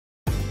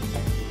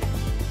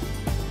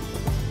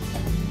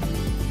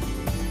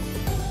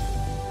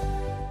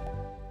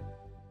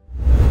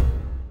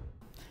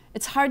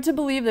It's hard to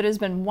believe that it has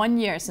been 1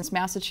 year since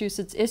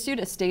Massachusetts issued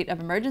a state of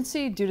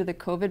emergency due to the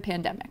COVID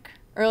pandemic.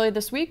 Earlier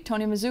this week,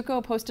 Tony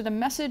Mazzucco posted a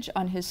message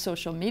on his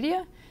social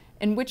media,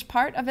 in which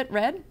part of it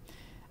read,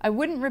 "I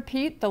wouldn't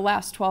repeat the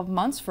last 12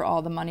 months for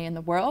all the money in the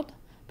world,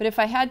 but if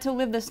I had to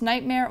live this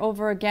nightmare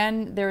over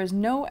again, there is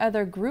no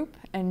other group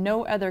and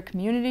no other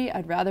community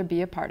I'd rather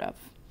be a part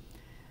of."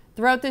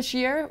 Throughout this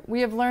year,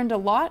 we have learned a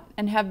lot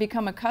and have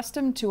become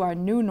accustomed to our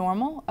new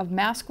normal of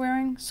mask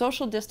wearing,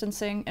 social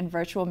distancing, and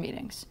virtual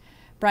meetings.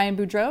 Brian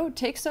Boudreau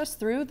takes us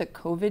through the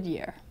COVID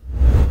year.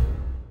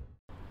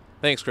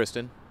 Thanks,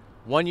 Kristen.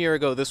 1 year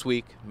ago this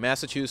week,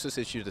 Massachusetts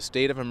issued a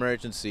state of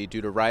emergency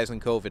due to rising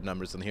COVID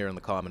numbers here in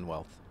the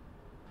Commonwealth.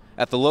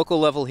 At the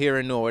local level here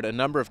in Norwood, a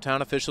number of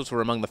town officials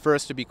were among the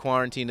first to be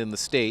quarantined in the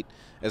state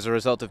as a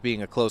result of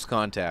being a close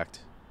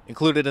contact.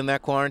 Included in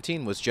that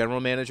quarantine was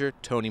General Manager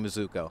Tony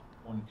Mazzucco.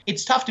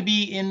 It's tough to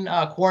be in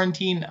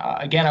quarantine.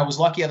 Again, I was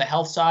lucky on the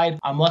health side.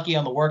 I'm lucky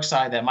on the work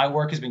side that my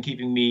work has been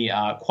keeping me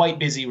quite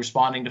busy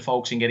responding to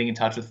folks and getting in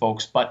touch with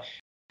folks. But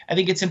I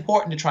think it's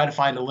important to try to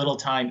find a little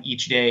time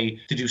each day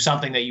to do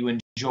something that you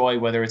enjoy,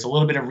 whether it's a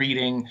little bit of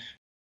reading,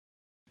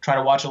 try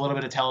to watch a little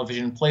bit of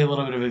television, play a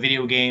little bit of a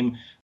video game.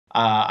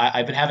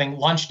 I've been having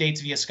lunch dates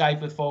via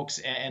Skype with folks,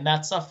 and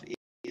that stuff,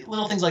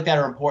 little things like that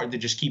are important to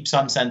just keep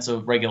some sense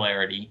of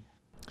regularity.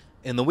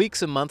 In the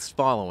weeks and months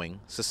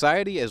following,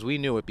 society as we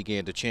knew it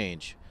began to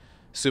change.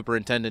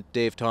 Superintendent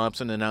Dave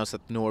Thompson announced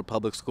that Norwood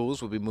Public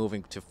Schools would be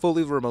moving to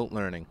fully remote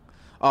learning.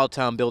 All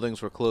town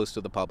buildings were closed to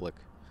the public,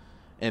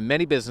 and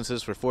many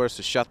businesses were forced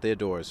to shut their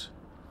doors.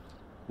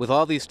 With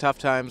all these tough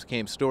times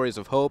came stories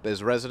of hope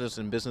as residents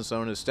and business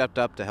owners stepped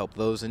up to help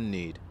those in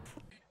need.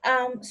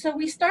 So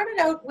we started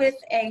out with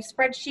a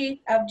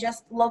spreadsheet of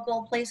just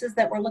local places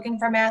that were looking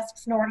for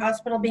masks, Norwood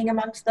Hospital being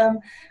amongst them.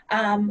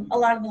 A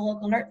lot of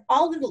the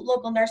all the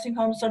local nursing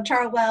homes, so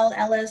Charlwell,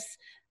 Ellis,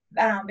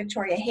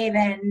 Victoria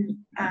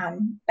Haven,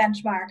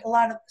 Benchmark,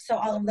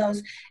 all of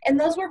those. And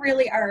those were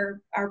really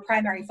our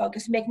primary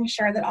focus, making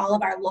sure that all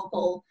of our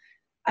local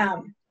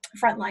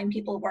frontline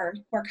people were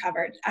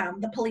covered.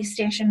 The police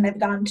station they've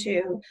gone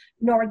to,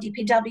 Norwood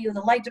DPW,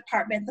 the light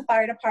department, the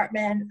fire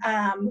department,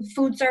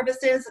 food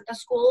services at the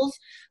schools,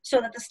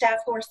 so that the staff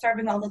who are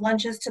serving all the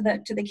lunches to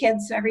the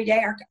kids every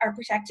day are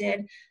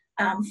protected.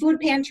 Food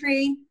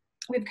pantry,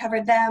 we've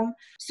covered them.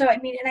 So I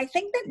mean, and I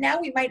think that now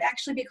we might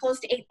actually be close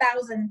to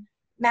 8,000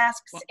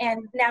 masks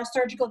and now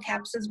surgical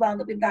caps as well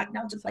that we've gotten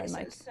out to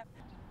places.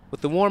 With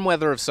the warm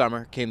weather of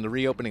summer came the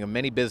reopening of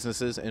many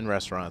businesses and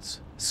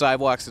restaurants.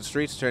 Sidewalks and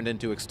streets turned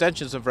into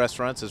extensions of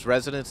restaurants as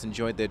residents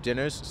enjoyed their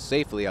dinners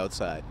safely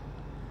outside.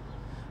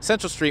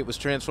 Central Street was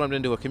transformed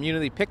into a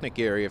community picnic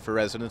area for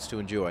residents to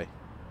enjoy.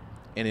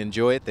 And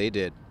enjoy it they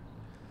did.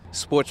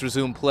 Sports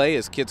resumed play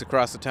as kids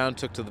across the town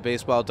took to the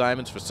baseball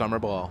diamonds for summer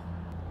ball.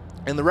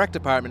 And the rec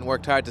department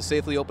worked hard to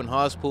safely open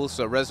Haas pools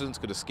so residents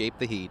could escape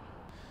the heat.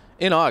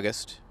 In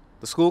August,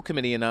 the school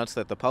committee announced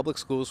that the public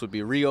schools would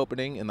be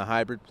reopening in the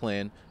hybrid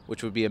plan,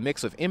 which would be a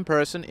mix of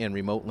in-person and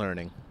remote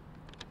learning.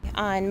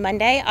 On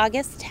Monday,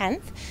 August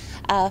 10th,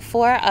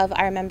 4 of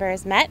our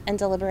members met and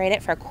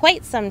deliberated for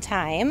quite some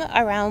time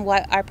around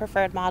what our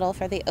preferred model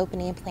for the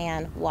opening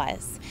plan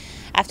was.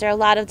 After a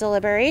lot of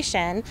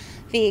deliberation,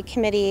 the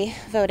committee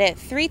voted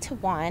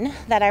 3-1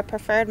 that our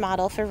preferred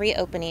model for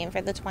reopening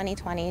for the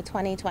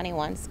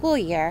 2020-2021 school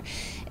year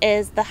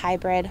is the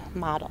hybrid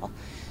model.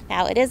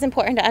 Now, it is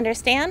important to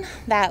understand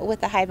that with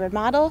the hybrid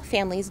model,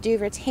 families do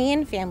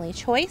retain family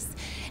choice,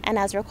 and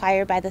as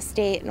required by the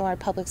state,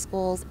 Norwood Public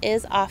Schools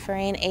is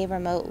offering a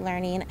remote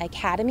learning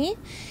academy.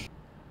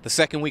 The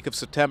second week of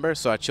September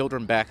saw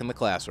children back in the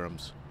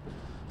classrooms.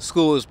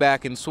 School is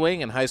back in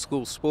swing and high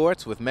school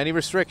sports, with many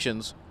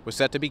restrictions, were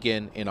set to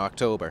begin in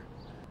October.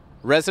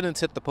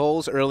 Residents hit the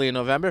polls early in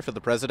November for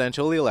the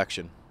presidential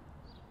election.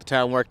 The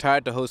town worked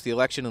hard to host the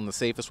election in the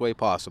safest way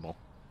possible.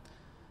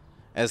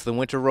 As the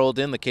winter rolled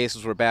in, the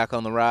cases were back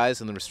on the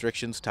rise and the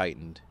restrictions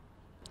tightened.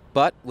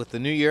 But with the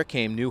new year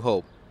came new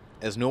hope,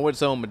 as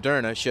Norwood's own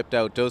Moderna shipped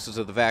out doses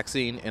of the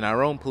vaccine, and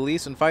our own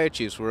police and fire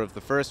chiefs were of the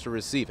first to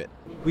receive it.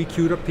 We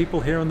queued up people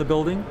here in the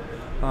building.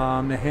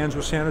 Their hands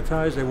were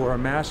sanitized, they wore a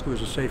mask, it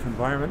was a safe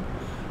environment.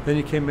 Then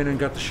you came in and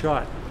got the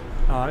shot.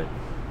 I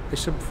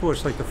said before,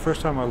 it's like the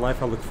first time in my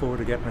life I look forward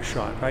to getting a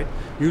shot, right?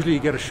 Usually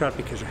you get a shot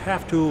because you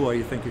have to or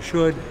you think you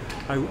should.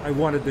 I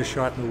wanted this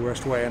shot in the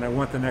worst way, and I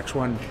want the next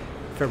one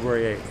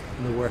February 8th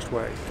in the worst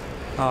way.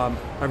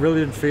 I really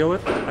didn't feel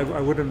it. I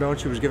wouldn't have known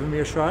she was giving me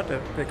a shot,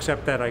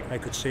 except that I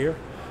could see her.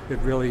 It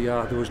really,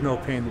 there was no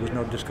pain, there was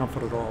no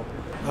discomfort at all.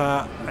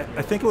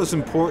 I think it was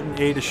important,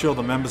 to show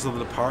the members of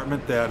the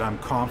department that I'm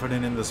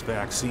confident in this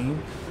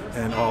vaccine,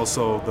 and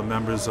also the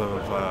members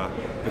of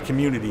the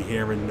community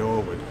here in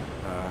Norwood.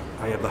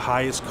 I have the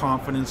highest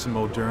confidence in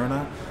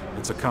Moderna.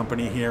 It's a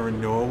company here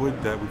in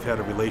Norwood that we've had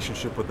a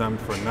relationship with them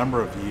for a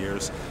number of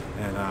years,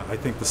 and I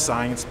think the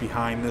science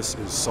behind this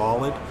is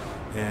solid,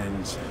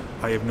 and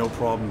I have no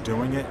problem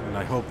doing it, and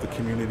I hope the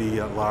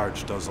community at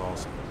large does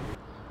also.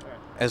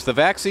 As the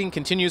vaccine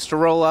continues to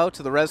roll out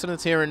to the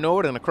residents here in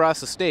Norwood and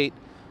across the state,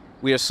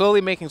 we are slowly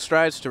making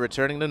strides to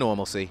returning to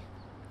normalcy.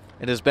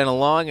 It has been a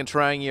long and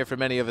trying year for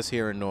many of us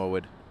here in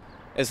Norwood.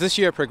 As this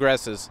year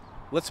progresses,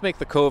 let's make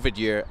the COVID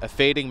year a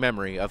fading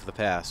memory of the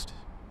past.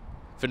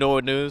 For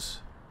Norwood News,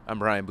 I'm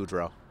Brian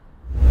Boudreau.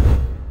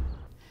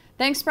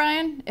 Thanks,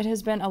 Brian. It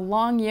has been a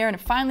long year, and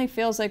it finally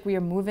feels like we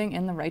are moving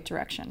in the right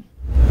direction.